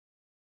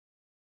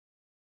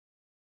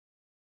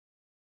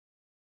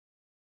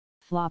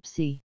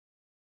Flopsy,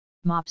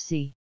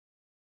 Mopsy,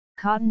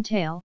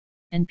 Cottontail,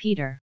 and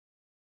Peter.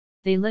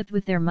 They lived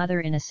with their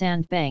mother in a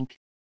sand bank,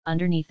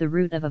 underneath the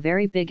root of a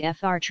very big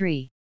fir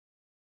tree.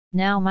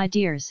 "Now my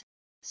dears,"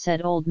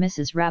 said old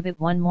Mrs. Rabbit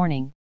one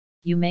morning,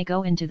 "you may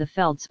go into the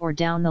fields or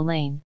down the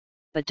lane,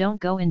 but don't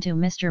go into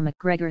Mr.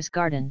 McGregor's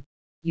garden.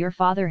 Your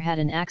father had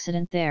an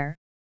accident there,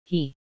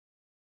 he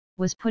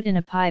was put in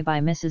a pie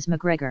by Mrs.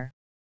 McGregor.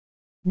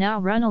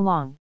 Now run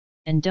along,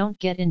 and don't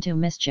get into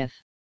mischief.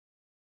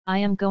 I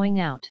am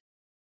going out."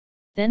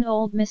 Then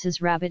old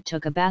Mrs. Rabbit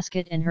took a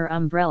basket and her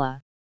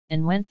umbrella,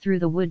 and went through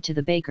the wood to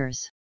the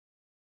baker's.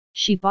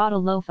 She bought a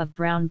loaf of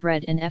brown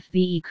bread and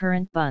FVE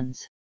currant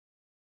buns.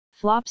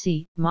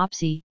 Flopsy,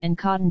 Mopsy, and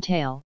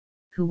Cottontail,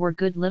 who were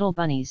good little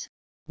bunnies,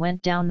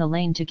 went down the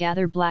lane to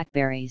gather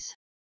blackberries.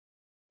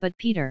 But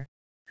Peter,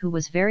 who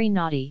was very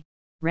naughty,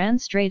 ran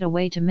straight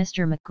away to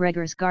Mr.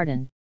 McGregor's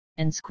garden,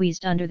 and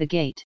squeezed under the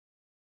gate.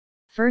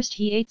 First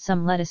he ate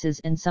some lettuces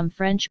and some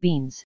French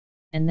beans,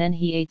 and then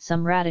he ate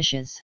some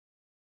radishes.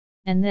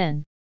 And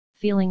then,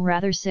 feeling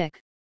rather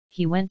sick,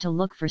 he went to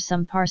look for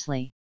some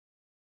parsley.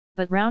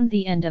 But round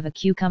the end of a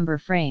cucumber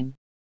frame,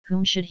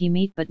 whom should he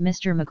meet but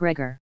Mr.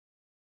 McGregor?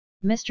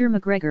 Mr.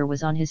 McGregor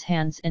was on his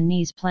hands and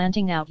knees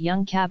planting out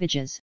young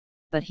cabbages,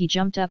 but he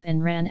jumped up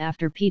and ran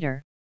after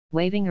Peter,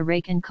 waving a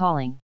rake and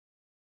calling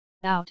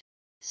out,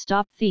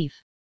 "Stop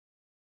thief!"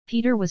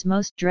 Peter was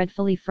most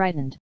dreadfully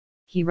frightened.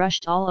 He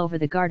rushed all over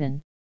the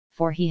garden,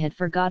 for he had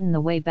forgotten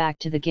the way back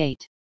to the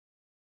gate.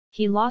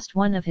 He lost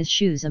one of his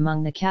shoes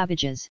among the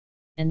cabbages,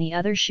 and the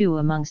other shoe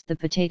amongst the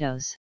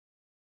potatoes.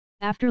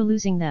 After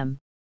losing them,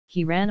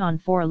 he ran on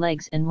 4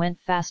 legs and went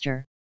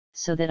faster,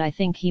 so that I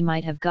think he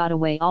might have got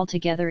away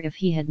altogether if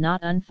he had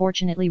not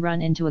unfortunately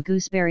run into a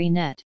gooseberry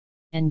net,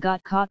 and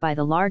got caught by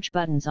the large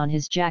buttons on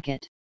his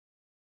jacket.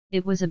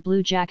 It was a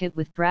blue jacket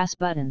with brass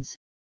buttons,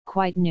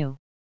 quite new.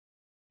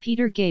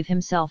 Peter gave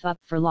himself up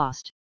for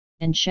lost,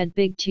 and shed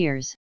big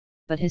tears,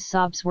 but his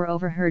sobs were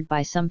overheard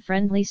by some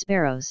friendly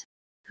sparrows,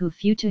 who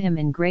flew to him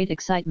in great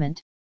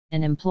excitement,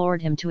 and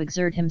implored him to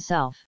exert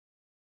himself.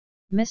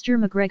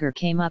 Mr. McGregor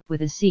came up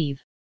with a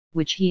sieve,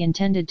 which he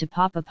intended to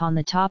pop upon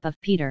the top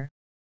of Peter,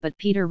 but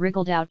Peter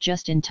wriggled out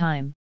just in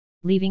time,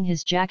 leaving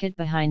his jacket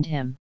behind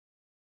him,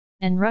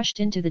 and rushed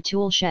into the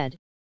tool shed,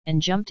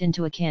 and jumped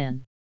into a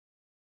can.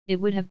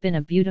 It would have been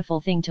a beautiful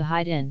thing to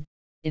hide in,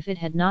 if it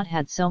had not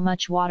had so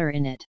much water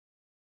in it.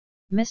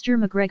 Mr.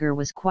 McGregor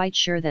was quite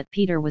sure that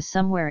Peter was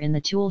somewhere in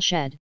the tool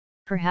shed,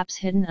 perhaps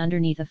hidden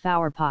underneath a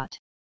flower pot.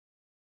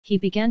 He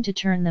began to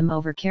turn them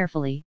over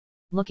carefully,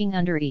 looking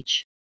under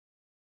each.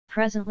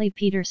 Presently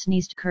Peter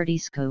sneezed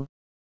curtisco.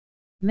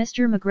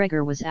 Mr.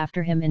 McGregor was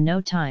after him in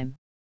no time,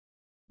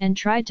 and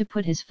tried to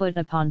put his foot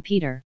upon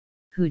Peter,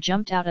 who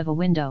jumped out of a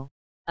window,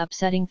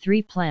 upsetting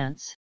 3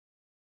 plants.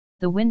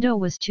 The window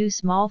was too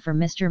small for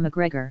Mr.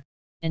 McGregor,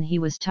 and he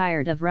was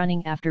tired of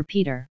running after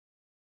Peter.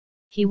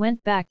 He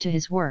went back to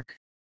his work.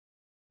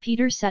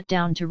 Peter sat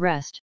down to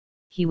rest.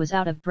 He was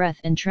out of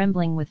breath and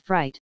trembling with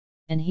fright,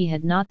 and he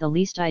had not the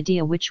least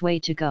idea which way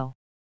to go.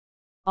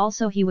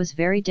 Also he was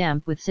very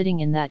damp with sitting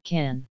in that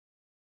can.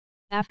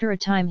 After a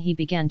time he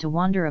began to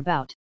wander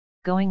about,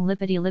 going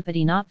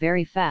lippity-lippity not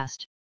very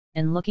fast,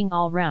 and looking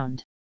all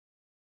round.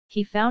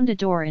 He found a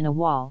door in a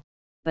wall,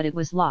 but it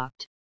was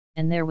locked,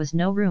 and there was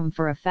no room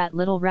for a fat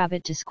little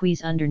rabbit to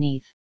squeeze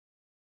underneath.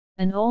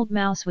 An old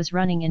mouse was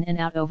running in and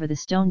out over the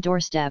stone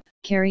doorstep,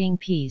 carrying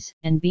peas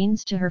and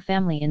beans to her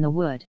family in the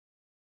wood.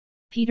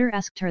 Peter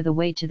asked her the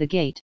way to the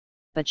gate,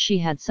 but she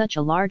had such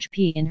a large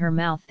pea in her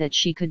mouth that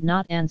she could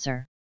not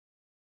answer.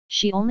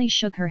 She only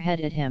shook her head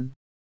at him.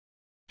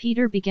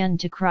 Peter began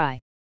to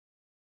cry.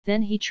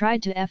 Then he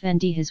tried to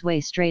find his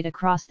way straight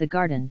across the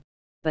garden,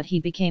 but he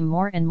became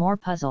more and more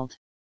puzzled.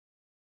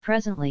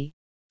 Presently,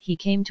 he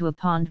came to a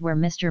pond where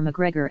Mr.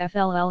 McGregor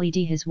filled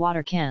his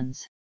water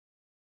cans.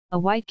 A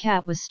white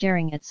cat was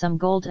staring at some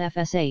gold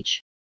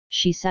FSH.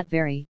 She sat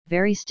very,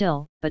 very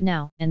still, but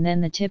now and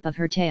then the tip of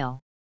her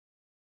tail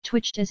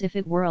twitched as if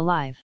it were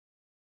alive.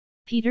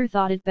 Peter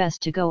thought it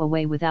best to go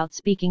away without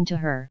speaking to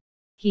her.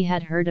 He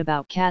had heard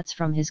about cats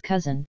from his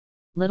cousin,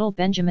 little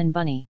Benjamin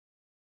Bunny.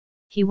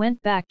 He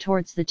went back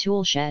towards the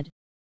tool shed,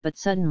 but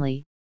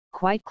suddenly,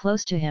 quite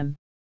close to him,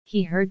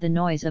 he heard the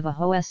noise of a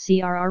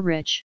hoscrr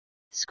rich,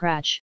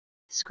 scratch,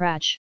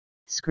 scratch,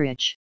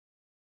 scritch.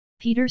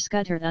 Peter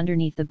scuttered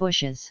underneath the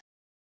bushes.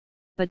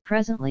 But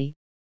presently,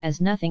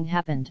 as nothing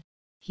happened,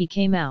 he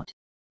came out,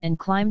 and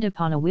climbed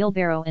upon a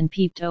wheelbarrow and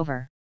peeped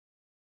over.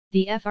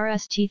 The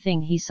first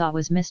thing he saw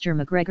was Mr.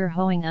 McGregor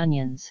hoeing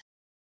onions.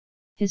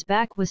 His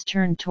back was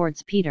turned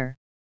towards Peter,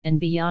 and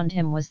beyond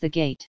him was the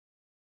gate.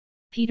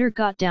 Peter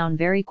got down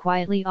very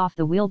quietly off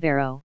the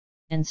wheelbarrow,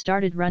 and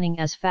started running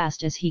as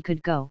fast as he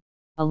could go,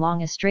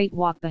 along a straight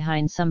walk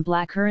behind some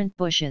blackcurrant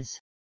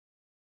bushes.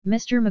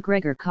 Mr.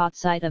 McGregor caught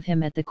sight of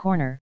him at the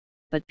corner,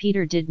 but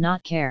Peter did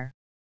not care.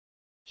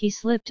 He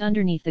slipped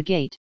underneath the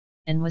gate,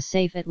 and was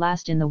safe at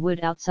last in the wood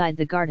outside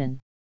the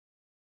garden.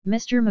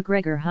 Mr.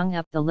 McGregor hung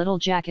up the little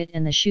jacket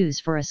and the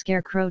shoes for a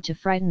scarecrow to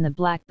frighten the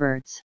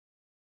blackbirds.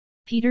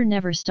 Peter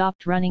never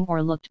stopped running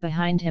or looked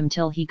behind him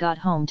till he got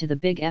home to the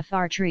big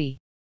fir tree.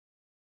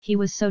 He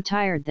was so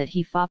tired that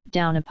he flopped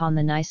down upon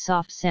the nice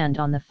soft sand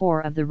on the floor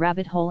of the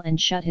rabbit hole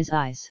and shut his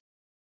eyes.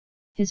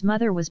 His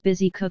mother was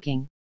busy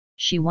cooking.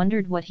 She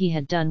wondered what he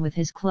had done with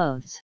his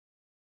clothes.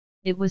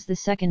 It was the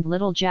second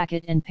little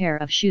jacket and pair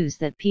of shoes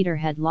that Peter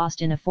had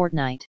lost in a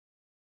fortnight.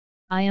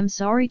 I am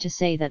sorry to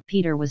say that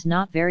Peter was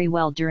not very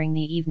well during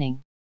the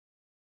evening.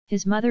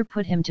 His mother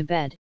put him to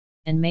bed,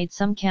 and made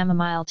some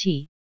chamomile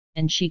tea,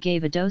 and she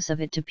gave a dose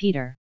of it to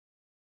Peter.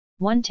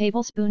 1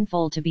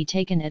 tablespoonful to be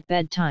taken at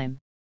bedtime.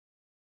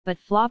 But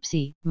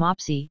Flopsy,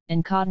 Mopsy,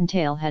 and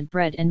Cottontail had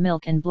bread and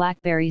milk and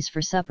blackberries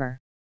for supper.